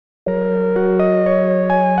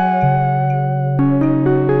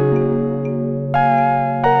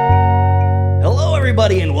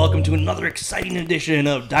to another exciting edition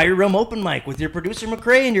of Diary Room Open Mic with your producer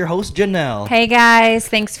McCrae and your host Janelle. Hey guys,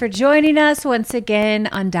 thanks for joining us once again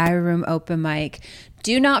on Diary Room Open Mic.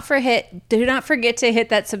 Do not forget to hit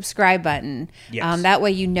that subscribe button. Yes. That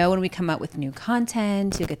way you know when we come out with new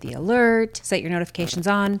content. You'll get the alert, set your notifications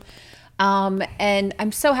on. And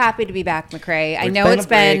I'm so happy to be back, McCrae. I know it's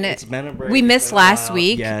been a break. We missed last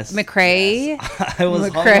week. Yes. McCrae. Yes. I was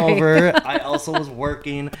hungover. I also was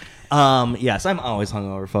working. Yes, I'm always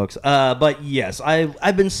hungover, folks. But yes,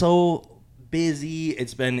 I've been so busy.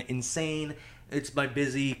 It's been insane. It's my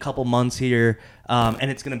busy couple months here,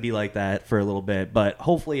 and it's going to be like that for a little bit. But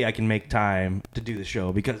hopefully I can make time to do the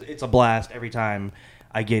show because it's a blast every time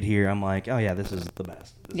I get here. I'm like, oh, yeah, this is the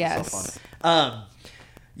best. This is so fun.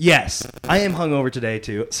 Yes, I am hungover today,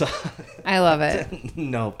 too. So I love it.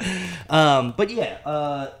 No. But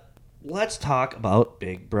yeah, let's talk about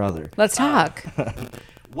Big Brother. Let's talk.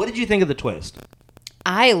 What did you think of the twist?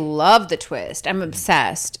 I love the twist. I'm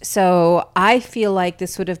obsessed. So I feel like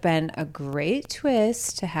this would have been a great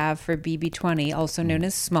twist to have for BB20, also known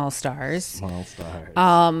as Small Stars. Small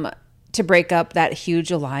Stars. To break up that huge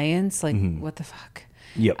alliance. Like, what the fuck?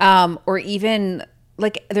 Yep. Or even,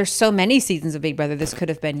 like, there's so many seasons of Big Brother, this could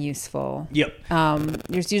have been useful. Yep.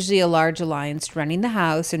 There's usually a large alliance running the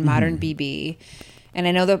house in modern BB. And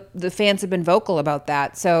I know the fans have been vocal about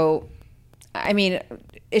that. So, I mean,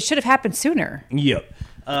 it should have happened sooner. Yep.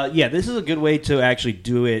 Yeah, this is a good way to actually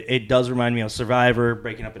do it. It does remind me of Survivor,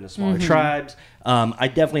 breaking up into smaller tribes. I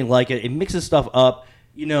definitely like it. It mixes stuff up.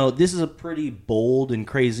 You know, this is a pretty bold and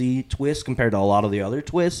crazy twist compared to a lot of the other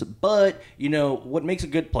twists. But, you know, what makes a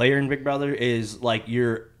good player in Big Brother is, like,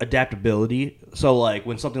 your adaptability. So, like,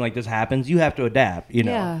 when something like this happens, you have to adapt, you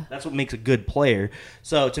know. Yeah. That's what makes a good player.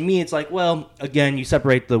 So, to me, it's like, well, again, you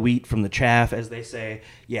separate the wheat from the chaff, as they say.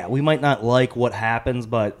 Yeah, we might not like what happens,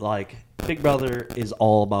 but, like, Big Brother is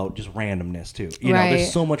all about just randomness, too. You know,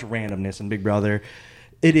 there's so much randomness in Big Brother.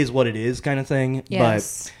 It is what it is kind of thing.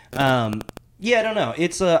 Yes. But, yeah, I don't know.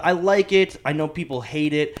 It's I like it. I know people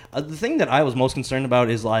hate it. The thing that I was most concerned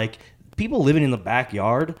about is like people living in the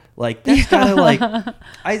backyard. Like that's kind of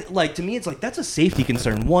like to me it's like that's a safety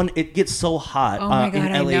concern. One, it gets so hot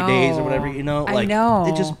in LA days or whatever, you know. Like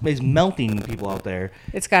it just is melting people out there.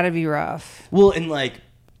 It's got to be rough. Well, and like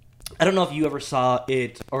I don't know if you ever saw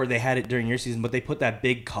it or they had it during your season, but they put that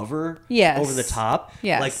big cover over the top.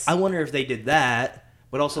 Yes. Like I wonder if they did that.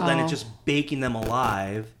 But also then it's just baking them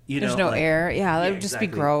alive. There's no air. Yeah, that would just be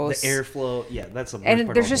gross. The airflow. Yeah, that's a worst And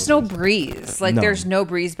part there's of just all no these. breeze. Like there's no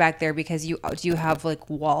breeze back there because you have like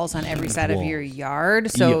walls on every side of your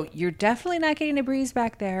yard. So you're definitely not getting a breeze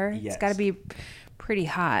back there. Yes. It's got to be pretty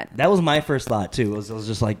hot. That was my first thought too. I was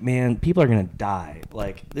just like, man, people are gonna die.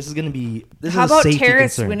 Like this is gonna be. How about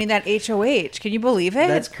Terrace concern. winning that HOH? Can you believe it?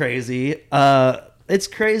 That's crazy. It's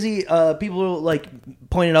crazy. People like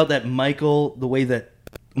pointed out that Michael, the way that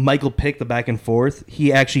Michael picked the back and forth,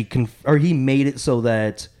 he actually he made it so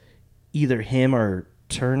that either him or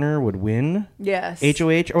Turner would win. Yes.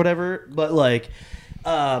 HOH or whatever. But like,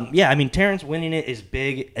 yeah, I mean, Terrence winning it is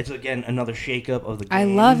big. It's again another shakeup of the game. I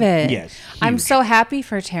love it. Yes, I'm so happy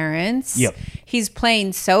for Terrence. Yep. He's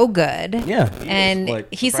playing so good. Yeah. And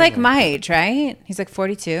he's like my age, right? He's like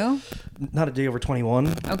 42. Not a day over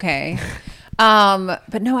 21. Okay.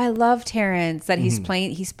 But no, I love Terrence that he's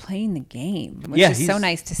playing the game, which is so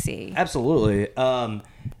nice to see. Absolutely. And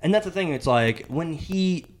that's the thing. It's like when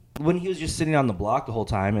he was just sitting on the block the whole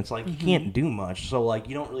time, it's like he can't do much. So like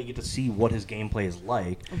you don't really get to see what his gameplay is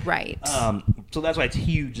like. Right. So that's why it's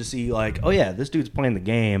huge to see like, oh yeah, this dude's playing the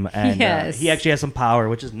game and he actually has some power,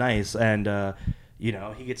 which is nice. And you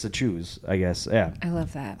know, he gets to choose, I guess. Yeah. I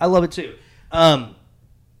love that. I love it too.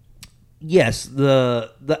 Yes,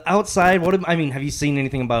 the outside. Have you seen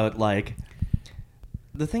anything about like?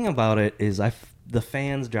 The thing about it is, the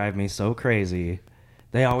fans drive me so crazy.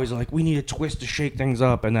 They always are like, we need a twist to shake things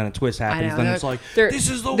up, and then a twist happens. Then it's like,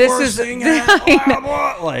 this is the worst thing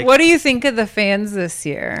ever. Like, what do you think of the fans this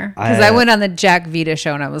year? Because I went on the Jack Vita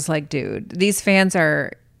show, and I was like, dude, these fans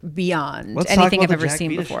are beyond anything I've ever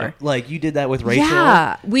seen before. Like you did that with Rachel.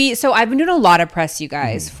 Yeah, so I've been doing a lot of press, you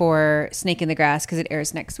guys, for Snake in the Grass because it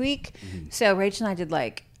airs next week. So Rachel and I did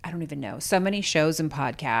like, I don't even know, so many shows and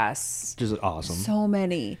podcasts. Just awesome. So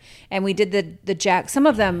many. And we did the Jack, some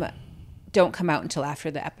of them don't come out until after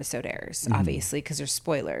the episode airs, obviously, because there's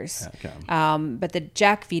spoilers. Okay. But the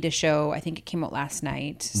Jack Vita show, I think it came out last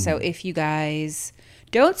night. So if you guys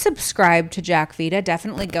don't subscribe to Jack Vita,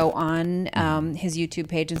 definitely go on his YouTube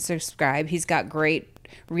page and subscribe. He's got great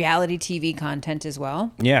reality TV content as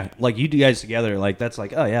well. Yeah, like you guys together, like that's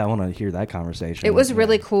like, oh yeah, I want to hear that conversation. It was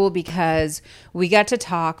really cool because we got to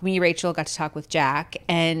talk, me and Rachel got to talk with Jack,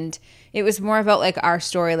 and it was more about like our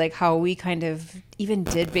story, like how we kind of even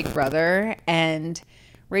did Big Brother. And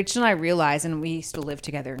Rachel and I realized, and we used to live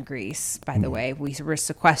together in Greece, by the way, we were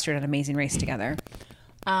sequestered at Amazing Race together.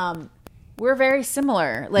 We're very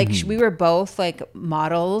similar. Like we were both like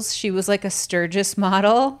models. She was like a Sturgis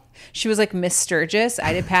model. She was like Miss Sturgis.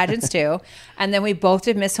 I did pageants too. And then we both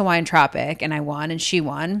did Miss Hawaiian Tropic, and I won and she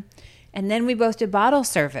won. And then we both did bottle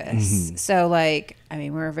service. So like, I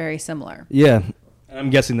mean, we're very similar. Yeah. I'm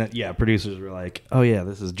guessing that, producers were like, oh yeah,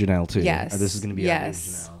 this is Janelle too. Yes. Or this is going to be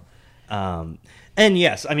Janelle. And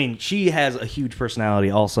yes, I mean, she has a huge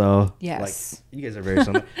personality also. Yes. Like, you guys are very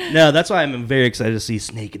similar. No, that's why I'm very excited to see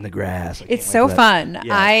Snake in the Grass. It's so fun.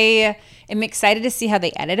 Yeah. I am excited to see how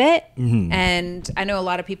they edit it. And I know a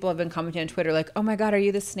lot of people have been commenting on Twitter like, oh my God, are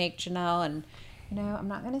you the Snake, Janelle? And, I'm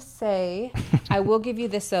not going to say. I will give you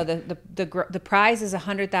this, though. The prize is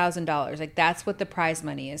 $100,000. Like, that's what the prize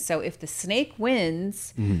money is. So if the Snake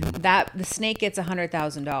wins, the Snake gets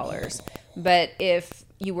 $100,000. But if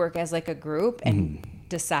you work as like a group and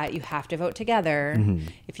decide you have to vote together,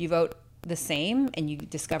 if you vote the same and you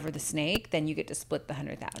discover the Snake, then you get to split the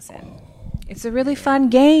 $100,000. It's a really fun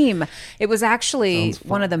game. It was actually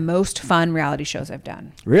one of the most fun reality shows I've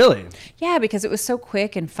done. Really? Yeah, because it was so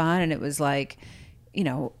quick and fun, and it was like,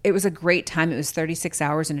 it was a great time. It was 36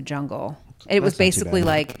 hours in a jungle. It was basically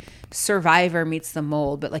like Survivor meets The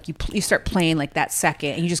Mold, but like you start playing like that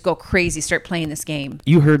second, and you just go crazy, start playing this game.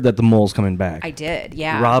 You heard that The Mole's coming back. I did,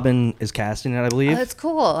 yeah. Robin is casting it, I believe. Oh, that's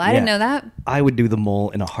cool. I didn't know that. I would do The Mole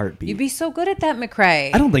in a heartbeat. You'd be so good at that,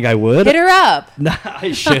 McCrae. I don't think I would. Hit her up. Nah,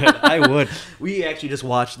 I should. I would. We actually just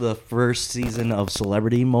watched the first season of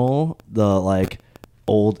Celebrity Mole,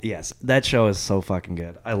 that show is so fucking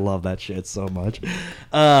good. I love that shit so much.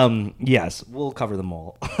 Yes, we'll cover them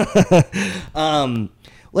all.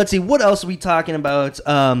 Let's see, what else are we talking about?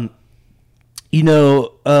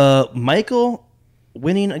 Michael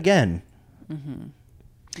winning again.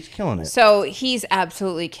 He's killing it. So he's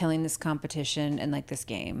absolutely killing this competition and like this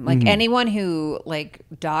game. Like anyone who like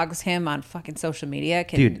dogs him on fucking social media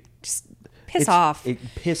can just piss off.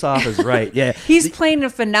 Piss off is right. Yeah. He's playing a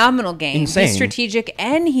phenomenal game. Insane. He's strategic,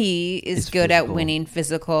 and he is good at winning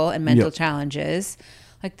physical and mental challenges.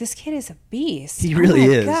 Like, this kid is a beast. He really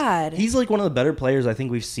is. God. He's like one of the better players I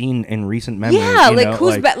think we've seen in recent memory. Yeah,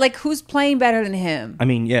 who's playing better than him? I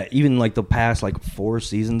mean, yeah, even like the past 4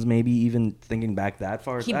 seasons, maybe even thinking back that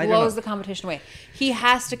far. He blows the competition away. He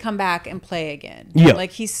has to come back and play again. Yeah.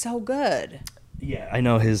 Like, he's so good. Yeah, I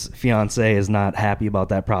know his fiance is not happy about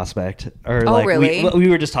that prospect. Really? We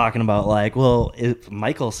were just talking about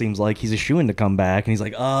Michael seems like he's a shoo-in to come back, and he's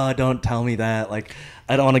like, oh, don't tell me that. Like,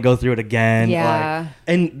 I don't want to go through it again. Yeah.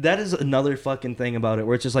 And that is another fucking thing about it,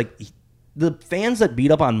 where it's just like the fans that beat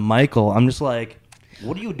up on Michael, I'm just like,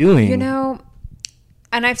 what are you doing?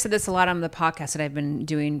 And I've said this a lot on the podcast that I've been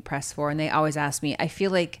doing press for, and they always ask me, I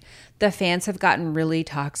feel like the fans have gotten really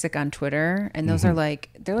toxic on Twitter, and those are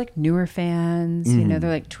they're like newer fans, they're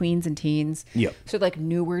like tweens and teens. Yep. So like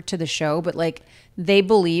newer to the show, but like they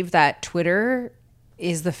believe that Twitter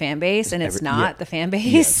is the fan base and it's not the fan base.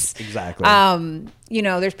 Yes, exactly.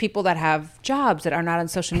 There's people that have jobs that are not on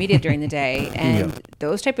social media during the day, and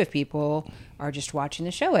those type of people are just watching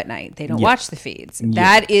the show at night. They don't watch the feeds.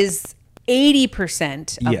 That is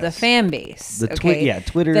 80% of the fan base.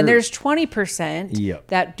 Twitter. Then there's 20%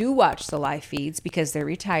 that do watch the live feeds because they're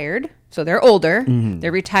retired. So they're older.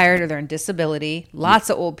 They're retired or they're on disability.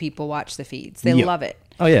 Lots of old people watch the feeds. They love it.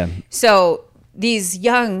 Oh, yeah. So these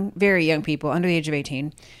young, very young people under the age of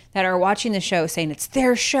 18 that are watching the show saying it's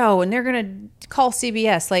their show and they're going to call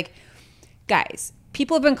CBS. Like, guys,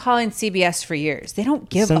 people have been calling CBS for years. They don't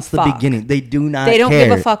give a fuck. Since the beginning. They do not care. They don't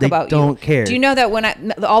give a fuck they about you. They don't care. Do you know that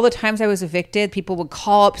when all the times I was evicted, people would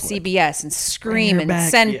call up CBS and scream and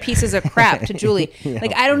send pieces of crap to Julie.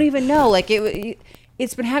 Like, I don't even know. Like,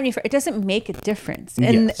 it's been happening it doesn't make a difference.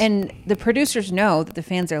 And the producers know that the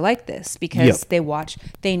fans are like this because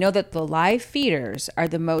they know that the live feeders are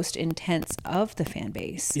the most intense of the fan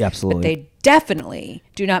base. Yeah, absolutely. But they definitely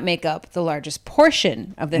do not make up the largest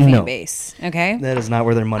portion of the fan base. Okay? That is not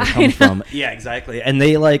where their money comes from. Yeah, exactly. And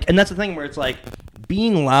and that's the thing where it's like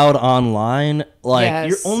being loud online,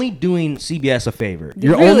 you're only doing CBS a favor.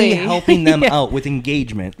 You're only helping them out with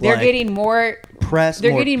engagement. They're getting more press,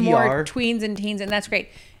 they're more getting PR. more tweens and teens, and that's great.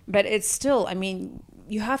 But it's still, I mean,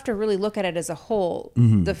 you have to really look at it as a whole.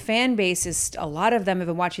 The fan base is, a lot of them have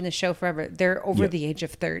been watching the show forever. They're over the age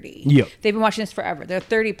of 30. They've been watching this forever. They're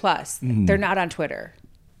 30 plus. They're not on Twitter.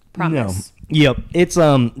 Promise. No. Yep. It's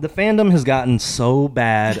the fandom has gotten so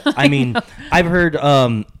bad. I mean, I've heard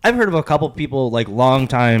of a couple people, like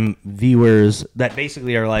longtime viewers, that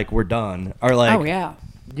basically are like, we're done. Or like, oh yeah.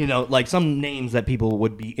 You know, like some names that people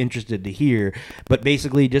would be interested to hear, but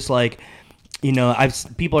basically just like, you know,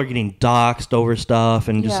 people are getting doxxed over stuff,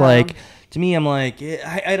 and just like, to me, I'm like,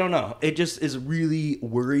 I don't know. It just is really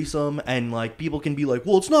worrisome, and like people can be like,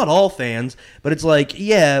 well, it's not all fans, but it's like,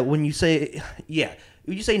 when you say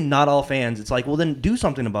not all fans, it's like, well, then do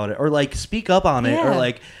something about it, or like speak up on it, or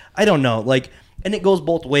like, I don't know, like, and it goes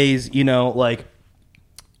both ways, you know, like.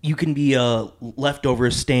 You can be a leftover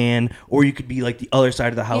stan, or you could be like the other side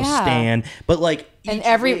of the house stan. But like, and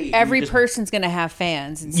every person's gonna have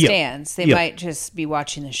fans and stans. They might just be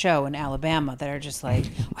watching the show in Alabama that are just like,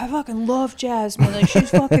 I fucking love Jasmine. Like, she's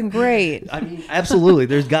fucking great. I mean, absolutely.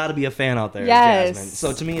 There's got to be a fan out there. Yes. Of Jasmine.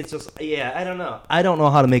 So to me, it's just I don't know. I don't know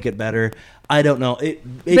how to make it better. I don't know.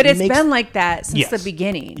 But it's been like that since the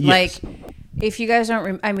beginning. Yes. Like, if you guys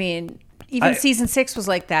don't, I mean, even season 6 was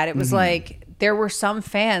like that. It was like. There were some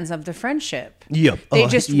fans of the friendship. Yep. They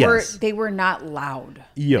just were not loud.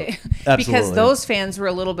 Yep. Absolutely. Because those fans were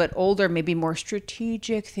a little bit older, maybe more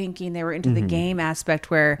strategic thinking. They were into the game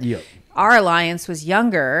aspect where our alliance was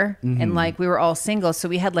younger and like we were all single. So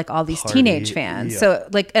we had like all these teenage fans. So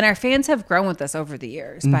like, and our fans have grown with us over the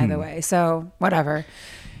years, by the way. So whatever.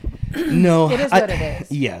 No. It is what it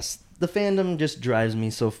is. Yes. The fandom just drives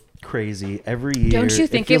me so crazy every year. Don't you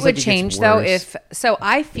think it would change though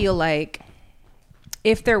I feel like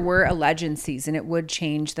if there were a legend season, it would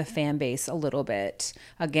change the fan base a little bit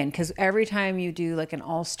again, because every time you do like an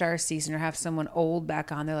all-star season or have someone old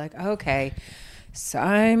back on, they're like, okay,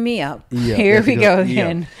 sign me up. Here we go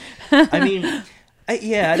again. I mean,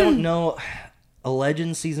 I don't know. A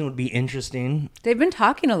legend season would be interesting. They've been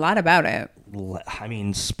talking a lot about it. I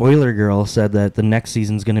mean, Spoiler Girl said that the next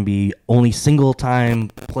season's going to be only single time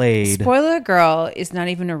played. Spoiler Girl is not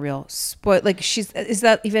even a real like is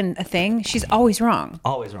that even a thing? She's always wrong.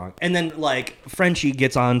 Always wrong. And then like Frenchie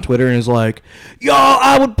gets on Twitter and is like, "Yo,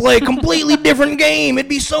 I would play a completely different game. It'd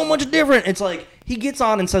be so much different." It's like he gets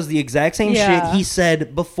on and says the exact same shit he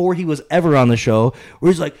said before he was ever on the show,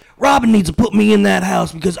 where he's like, Robin needs to put me in that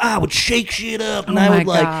house because I would shake shit up, and I would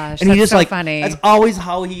like, and he just so like, funny. That's always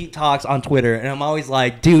how he talks on Twitter, and I'm always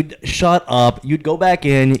like, dude, shut up. You'd go back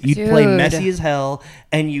in, you'd play messy as hell,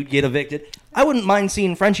 and you'd get evicted. I wouldn't mind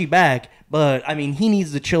seeing Frenchie back, but I mean, he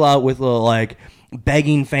needs to chill out with like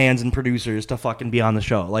begging fans and producers to fucking be on the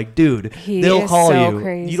show. Like, dude, they'll call you.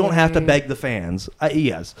 Crazy. You don't have to beg the fans.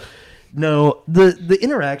 Yes. No, the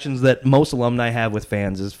interactions that most alumni have with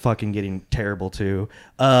fans is fucking getting terrible too.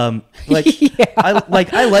 Like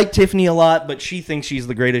I like Tiffany a lot, but she thinks she's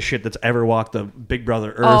the greatest shit that's ever walked the Big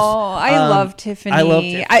Brother earth. Oh, I love Tiffany. I love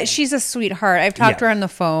Tiffany. She's a sweetheart. I've talked to her on the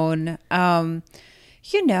phone.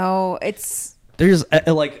 You know, it's. There's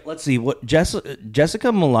like, let's see, what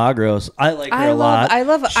Jessica Milagros. I like her a lot. I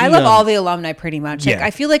love all the alumni pretty much. Like, I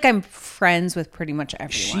feel like I'm friends with pretty much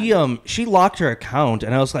everyone. She locked her account,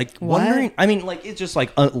 and I was like wondering. I mean, like it's just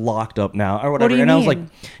like locked up now or whatever. I was like,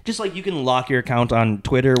 just like you can lock your account on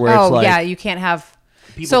Twitter where it's like, you can't have.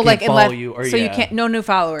 People can't follow you, or you can't. No new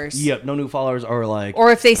followers. Yep, no new followers, or like,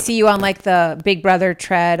 or if they see you on like the Big Brother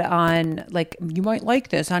tread on like you might like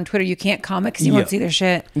this on Twitter, you can't comment because you won't see their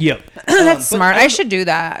shit. Yep, that's smart. I should do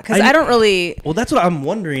that because I don't really. Well, that's what I'm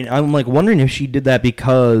wondering. I'm like wondering if she did that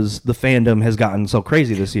because the fandom has gotten so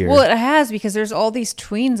crazy this year. Well, it has, because there's all these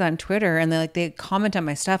tweens on Twitter and they comment on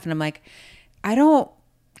my stuff, and I'm like, I don't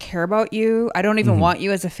care about you. I don't even want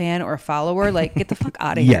you as a fan or a follower. Like, get the fuck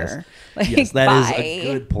out of here. Like, yes, that is a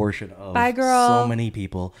good portion of so many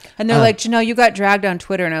people. And they're like, Janelle, you got dragged on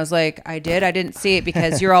Twitter. And I was like, I did. I didn't see it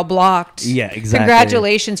because you're all blocked. Yeah, exactly.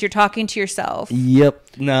 Congratulations. You're talking to yourself.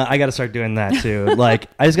 Yep. No, I got to start doing that too. Like,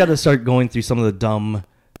 I just got to start going through some of the dumb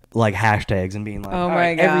like hashtags and being like, oh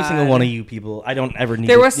my God. Every single one of you people, I don't ever need.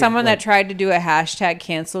 There was someone that tried to do a hashtag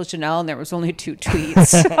cancel Janelle, and there was only 2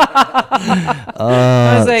 tweets.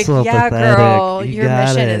 I was like, so yeah, pathetic. Girl, your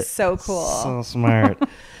mission is so cool. So smart. All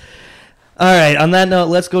right. On that note,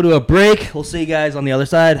 let's go to a break. We'll see you guys on the other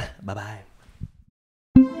side. Bye bye.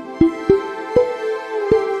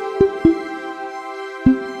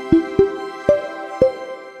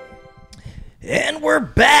 And we're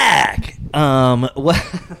back. What?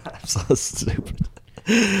 I'm so stupid.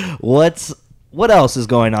 What else is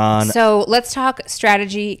going on? So let's talk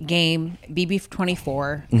strategy game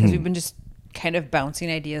BB24, because we've been just kind of bouncing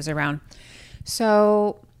ideas around.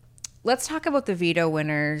 So let's talk about the veto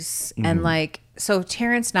winners and like, so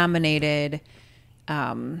Terrence nominated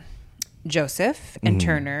Joseph and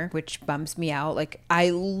Turner, which bums me out. Like,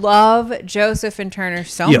 I love Joseph and Turner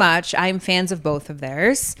so much. I'm fans of both of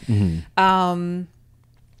theirs.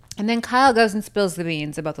 And then Kyle goes and spills the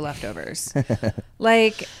beans about the leftovers.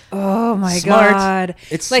 Like, oh my God.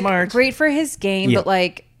 It's like, smart. Great for his game, but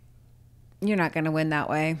like, you're not going to win that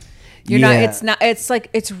way. You're not, it's like,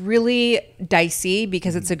 it's really dicey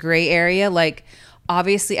because it's a gray area. Like,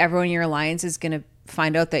 obviously everyone in your alliance is going to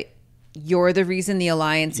find out that you're the reason the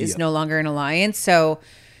alliance is no longer an alliance. So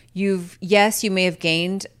you may have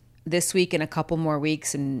gained this week and a couple more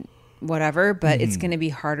weeks and whatever, but it's going to be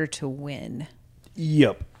harder to win.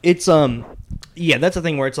 Yep. It's that's the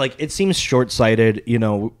thing where it's like it seems short-sighted, you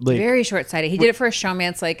know, like, very short-sighted. He did it for a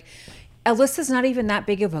showmance. Like, Alyssa's not even that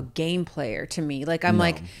big of a game player to me. Like, I'm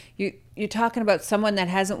like, you're talking about someone that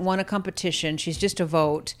hasn't won a competition. She's just a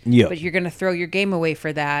vote, but you're going to throw your game away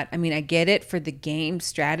for that. I mean, I get it for the game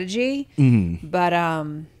strategy, but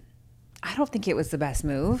I don't think it was the best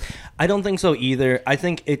move. I don't think so either. I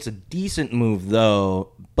think it's a decent move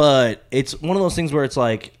though, but it's one of those things where it's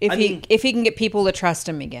like if he can get people to trust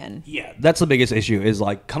him again. Yeah, that's the biggest issue is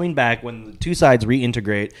like coming back when the two sides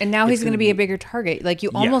reintegrate. And now he's going to be a bigger target. Like,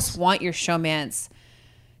 you almost want your showmance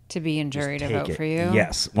to be in jury to vote for you.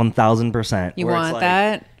 Yes, 1,000%. You want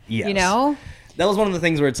that? Yes. You know? That was one of the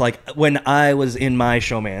things where it's like when I was in my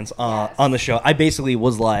showmance on the show, I basically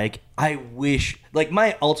was like, I wish, like,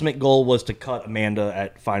 my ultimate goal was to cut Amanda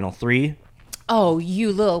at final 3. Oh,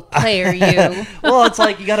 you little player, you. Well, it's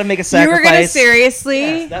like you got to make a sacrifice. You were going to seriously?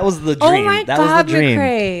 Yes, that was the dream. Oh my that God, was the dream. you're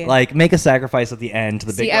crazy. Like, make a sacrifice at the end to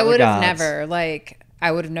the big brother I would have gods.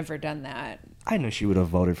 I would have never done that. I knew she would have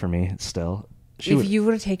voted for me still. If you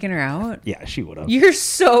would have taken her out? Yeah, she would have. You're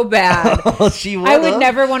so bad. She would. I would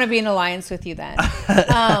never want to be in alliance with you then.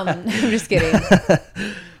 I'm just kidding.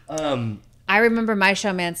 I remember my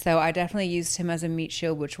showmance though. I definitely used him as a meat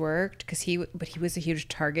shield, which worked because he was a huge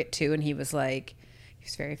target too, and he was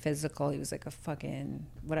very physical. He was like a fucking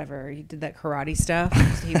whatever. He did that karate stuff.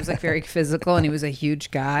 He was like very physical, and he was a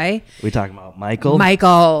huge guy. We talking about Michael?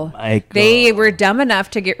 Michael. They were dumb enough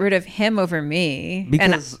to get rid of him over me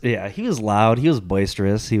because he was loud. He was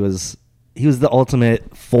boisterous. He was the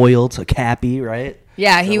ultimate foil to Cappy, right?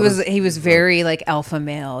 Yeah, he was very like alpha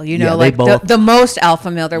male, you know, like the most alpha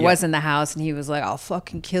male there was in the house, and he was like, "I'll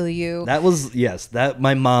fucking kill you." That was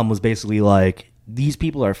my mom was basically like, these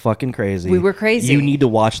people are fucking crazy. We were crazy. You need to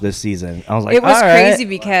watch this season. I was like, it was crazy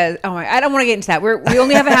because I don't want to get into that. We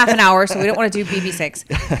only have a half an hour, so we don't want to do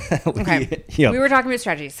BB6. Okay, we were talking about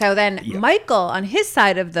strategy. So then Michael on his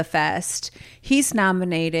side of the fest, he's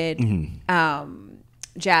nominated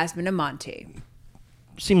Jasmine and Monty.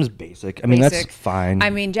 Seems basic. I mean, that's fine.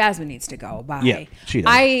 I mean, Jasmine needs to go. Bye. Yeah, she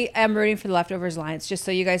does. I am rooting for the Leftovers Alliance, just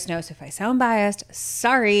so you guys know. So if I sound biased,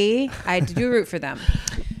 sorry. I do root for them.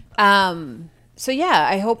 So yeah,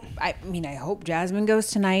 I hope Jasmine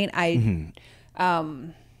goes tonight.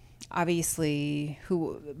 Obviously,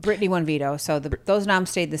 Brittany won veto, so those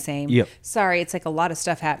noms stayed the same. Yep. Sorry, it's like a lot of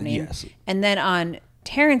stuff happening. Yes. And then on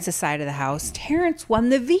Terrence's side of the house, Terrence won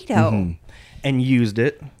the veto. And used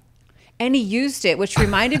it. And he used it, which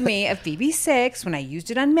reminded me of BB6 when I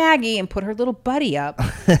used it on Maggie and put her little buddy up.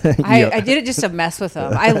 I did it just to mess with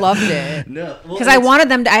them. I loved it. Because I wanted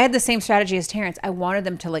them to, I had the same strategy as Terrence. I wanted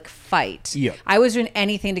them to like fight. Yep. I was doing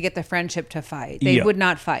anything to get the friendship to fight. They would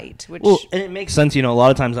not fight. And it makes sense. You know, a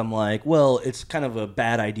lot of times I'm like, well, it's kind of a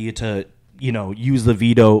bad idea to, you know, use the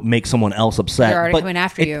veto, make someone else upset. They're already coming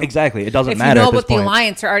after you. Exactly. It doesn't matter. If you know about the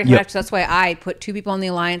alliance, they're already coming after you. That's why I put 2 people in the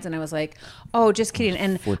alliance, and I was like, oh, just kidding.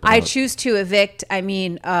 And I choose to evict,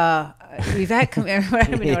 Yvette, I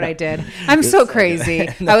don't even know what I did. I'm so crazy.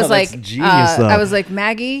 I was like,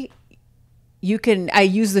 Maggie, I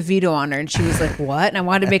used the veto on her, and she was like, what? And I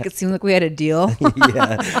wanted to make it seem like we had a deal.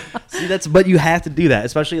 Yeah. See, but you have to do that,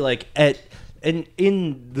 especially like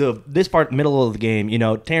in this middle of the game, you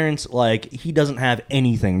know, Terrence, like, he doesn't have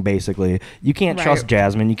anything, basically. You can't trust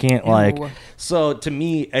Jasmine. You can't, so to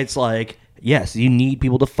me, it's like, yes, you need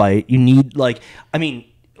people to fight. You need,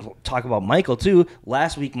 talk about Michael, too.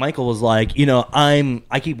 Last week, Michael was like, you know,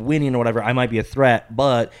 I keep winning or whatever. I might be a threat,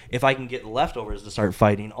 but if I can get the leftovers to start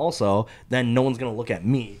fighting also, then no one's going to look at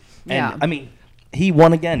me. And, he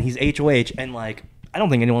won again. He's HOH, and, like, I don't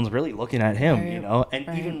think anyone's really looking at him, you know?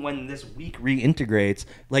 And even when this week reintegrates,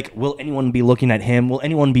 like, will anyone be looking at him? Will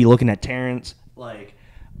anyone be looking at Terrence? Like,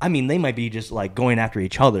 I mean, they might be just, like, going after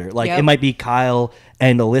each other. Like, it might be Kyle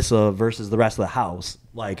and Alyssa versus the rest of the house.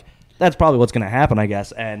 Like, that's probably what's going to happen, I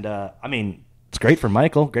guess. And, It's great for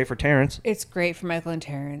Michael. Great for Terrence. It's great for Michael and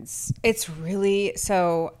Terrence. It's really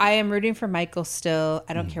so. I am rooting for Michael still.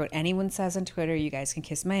 I don't care what anyone says on Twitter. You guys can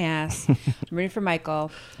kiss my ass. I'm rooting for Michael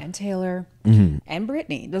and Taylor and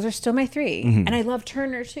Brittany. Those are still my three, and I love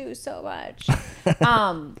Turner too so much.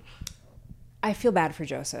 I feel bad for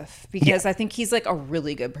Joseph because I think he's like a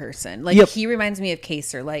really good person. Like he reminds me of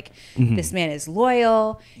Kaser. Like this man is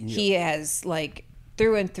loyal. He has like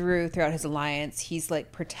through and through throughout his alliance, he's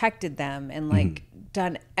like protected them and like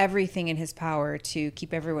done everything in his power to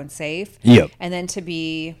keep everyone safe. And then to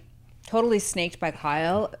be totally snaked by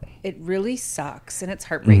Kyle, it really sucks and it's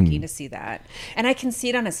heartbreaking to see that. And I can see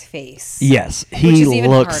it on his face. Yes, he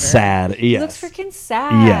looks sad. He looks freaking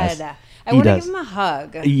sad. Yes. I want to give him a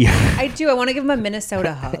hug. Yeah, I do. I want to give him a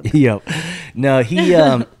Minnesota hug. No,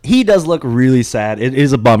 he does look really sad. It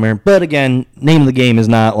is a bummer, but again, name of the game is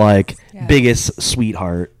not like biggest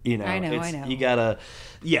sweetheart. You know, I know. You gotta.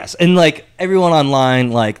 Yes, and like everyone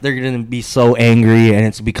online, like they're gonna be so angry, and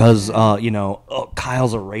it's because Kyle's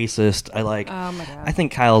a racist. Oh my God. I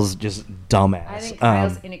think Kyle's just dumbass. I think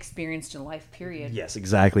Kyle's inexperienced in life. Period. Yes,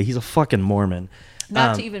 exactly. He's a fucking Mormon.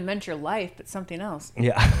 Not to even mention life, but something else.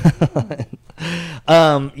 Yeah.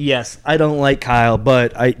 Yes, I don't like Kyle,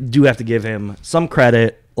 but I do have to give him some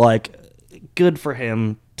credit. Like, good for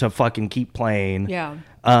him to fucking keep playing. Yeah.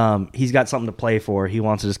 He's got something to play for. He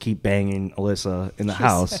wants to just keep banging Alyssa in the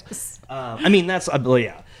house. I mean, that's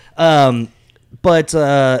yeah. But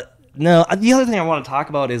no, the other thing I want to talk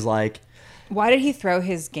about is like, why did he throw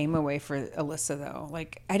his game away for Alyssa though?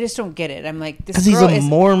 Like, I just don't get it. I'm like, this girl he's a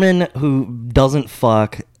Mormon who doesn't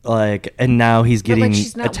fuck, like, and now he's getting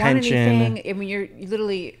she's not attention. Won anything. I mean, you're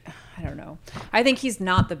literally, I don't know. I think he's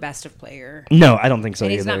not the best of player. No, I don't think so.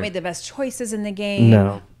 And he's either. not made the best choices in the game.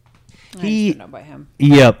 No, I just don't know about him.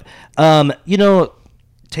 Yep.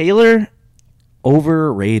 Taylor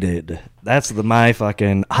overrated. That's my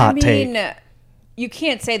fucking hot take. You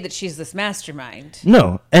can't say that she's this mastermind.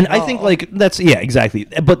 No, and I think like that's exactly.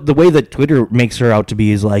 But the way that Twitter makes her out to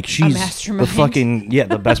be is like she's the fucking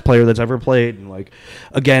the best player that's ever played, and like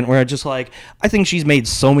again, we're just like I think she's made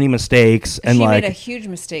so many mistakes, and she like made a huge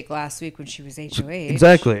mistake last week when she was HOH.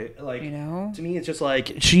 Exactly, like to me, it's just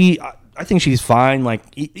like I think she's fine. Like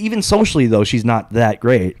even socially though, she's not that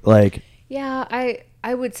great. Like I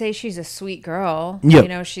would say she's a sweet girl. Yep. You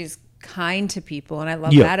know, she's kind to people, and I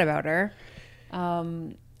love that about her.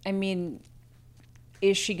 I mean,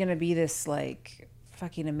 is she going to be this like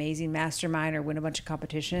fucking amazing mastermind or win a bunch of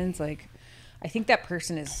competitions? Like, I think that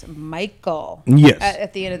person is Michael. Yes.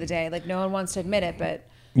 At the end of the day, like no one wants to admit it, but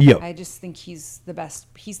I just think he's the best.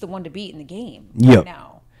 He's the one to beat in the game right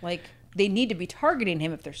now. Like they need to be targeting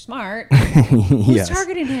him if they're smart. Who's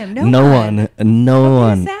targeting him? No one. No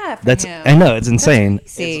one. Is that for That's him? I know it's insane.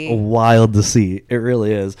 It's wild to see. It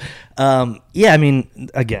really is. I mean,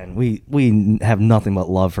 again, we have nothing but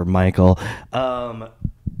love for Michael.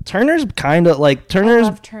 Turner's kind of like I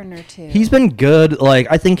love Turner too. He's been good. Like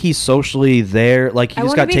I think he's socially there. Like he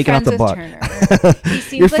just got taken off the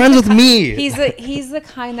bus. You're friends with me. He's the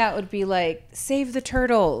kind that would be like save the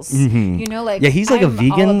turtles. You know, like he's like a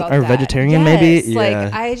vegan or vegetarian maybe. Yeah.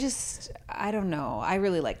 Like I don't know. I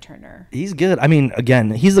really like Turner. He's good. I mean, again,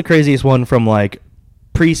 he's the craziest one from like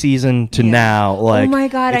preseason to now. Like, oh my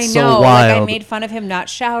God, I know. So like I made fun of him not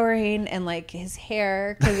showering and like his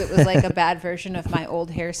hair because it was like a bad version of my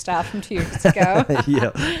old hairstyle from 2 years ago.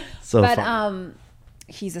 But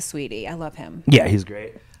he's a sweetie. I love him. Yeah, he's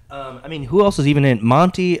great. I mean, who else is even in?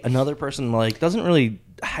 Monty, another person like doesn't really.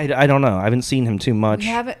 I don't know. I haven't seen him too much.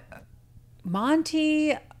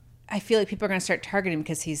 Monty. I feel like people are going to start targeting him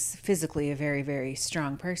because he's physically a very, very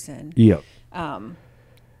strong person. Yep. And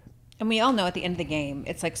we all know at the end of the game,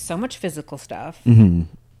 it's like so much physical stuff. Mm-hmm.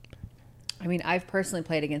 I mean, I've personally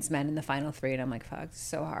played against men in the final 3, and I'm like, fuck, this is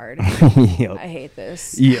so hard. Yep. I hate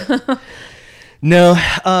this. Yeah. No,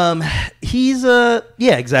 he's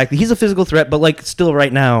exactly. He's a physical threat, but like still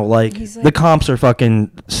right now, like the comps are fucking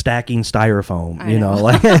stacking styrofoam. You know,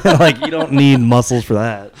 like like you don't need muscles for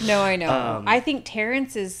that. No, I know. I think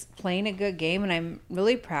Terrence is playing a good game, and I'm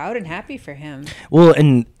really proud and happy for him. Well,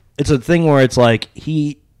 and it's a thing where it's like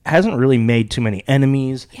he hasn't really made too many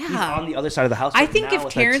enemies. Yeah. He's on the other side of the house. I think if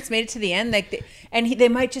Terrence made it to the end, like, they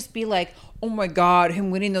might just be like, oh my God, him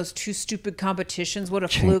winning those 2 stupid competitions, what a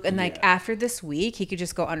fluke. And like after this week, he could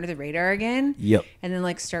just go under the radar again. Yep. And then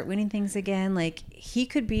like start winning things again. Like he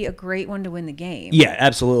could be a great one to win the game. Yeah,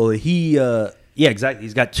 absolutely. Yeah, exactly.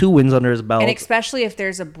 He's got 2 wins under his belt. And especially if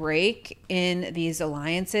there's a break in these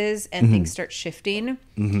alliances and things start shifting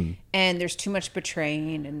and there's too much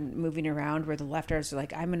betraying and moving around where the leftovers are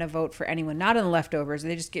like, I'm going to vote for anyone not in the leftovers.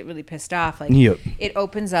 They just get really pissed off. Like, it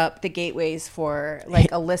opens up the gateways for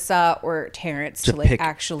like Alyssa or Terrence to like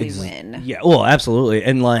actually win. Yeah, well, absolutely.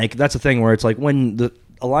 And like, that's the thing where it's like when the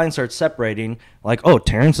alliance starts separating, like, oh,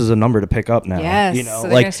 Terrence is a number to pick up now. Yes, you know, so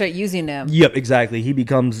they're like, going to start using him. Yep, exactly. He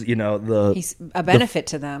becomes, you know, he's a benefit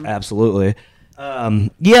to them. Absolutely.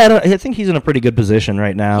 I think he's in a pretty good position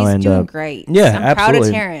right now. He's doing great. Yeah, I'm absolutely. proud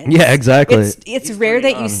of Terrence. Yeah, exactly. It's rare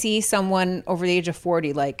that you see someone over the age of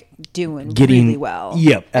 40 like getting really well.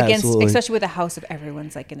 Yep, absolutely. Especially with a house of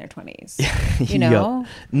everyone's like in their 20s. You know? Yep.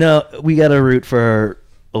 No, we got to root for our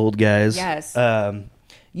old guys. Yes.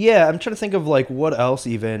 Yeah, I'm trying to think of like what else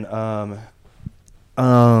even.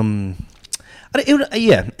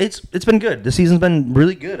 It's been good. The season's been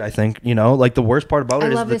really good. I think, you know, like the worst part about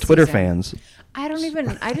it is the Twitter fans. I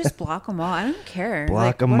just block them all. I don't care.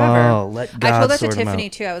 Block them all. Let God I told that to sort 'em Tiffany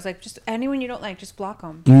out. too. I was like, just anyone you don't like, just block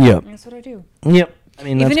them. Yep. That's what I do. Yep. I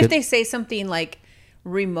mean, even that's if good. they say something like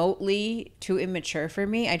remotely too immature for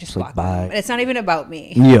me, I just block bye. them. And it's not even about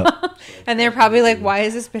me. Yep. And they're probably like, why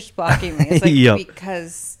is this bitch blocking me? It's like, Yep.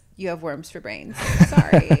 because you have worms for brains.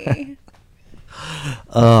 Sorry.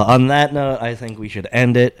 On that note, I think we should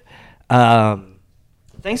end it.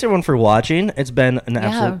 Thanks everyone for watching. It's been an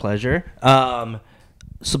absolute pleasure.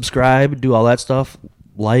 Subscribe, do all that stuff.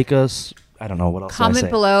 Like us. I don't know what else. Comment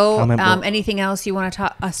below. Anything else you want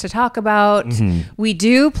us to talk about? We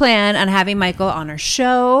do plan on having Michael on our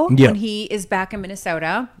show when he is back in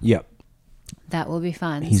Minnesota. Yep. That will be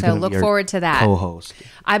fun. He's so look forward to that. Co-host.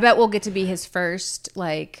 I bet we'll get to be his first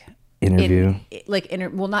interview.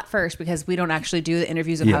 Well, not first, because we don't actually do the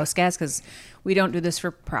interviews of house guests, because we don't do this for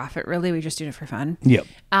profit. Really, we just do it for fun. Yep.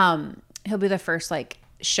 He'll be the first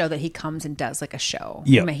show that he comes and does like a show.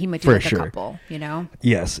 Yep, He might do like a couple. You know.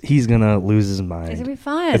 Yes, he's gonna lose his mind. It's gonna be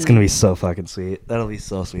fun. It's gonna be so fucking sweet. That'll be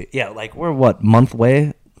so sweet. Yeah, like we're month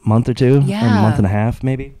or two? Yeah. Or a month and a half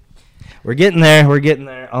maybe. We're getting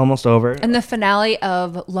there. Almost over. And the finale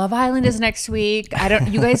of Love Island is next week.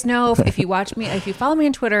 You guys know, if you follow me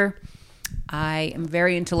on Twitter, I am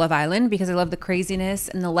very into Love Island because I love the craziness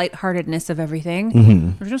and the lightheartedness of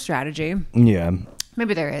everything. There's no strategy. Yeah.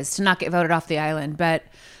 Maybe there is, to not get voted off the island, but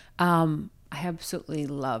I absolutely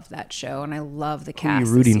love that show, and I love the cast. Who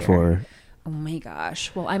are you rooting for? Oh my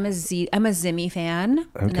gosh! Well, I'm a Zimmy fan,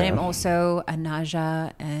 and then I'm also a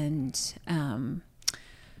Naja and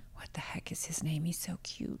what the heck is his name? He's so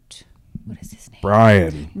cute. What is his name?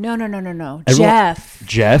 Brian. No. Jeff.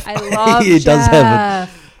 Jeff. I love He Jeff. does have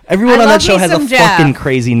everyone on that show has a fucking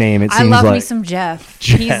crazy name. It seems like. I love me some Jeff.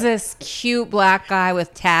 He's this cute black guy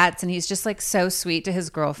with tats, and he's just like so sweet to his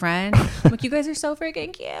girlfriend. Like, you guys are so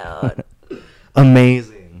freaking cute.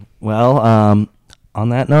 Amazing. Well, on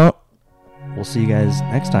that note, we'll see you guys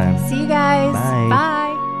next time. See you guys. Bye. Bye.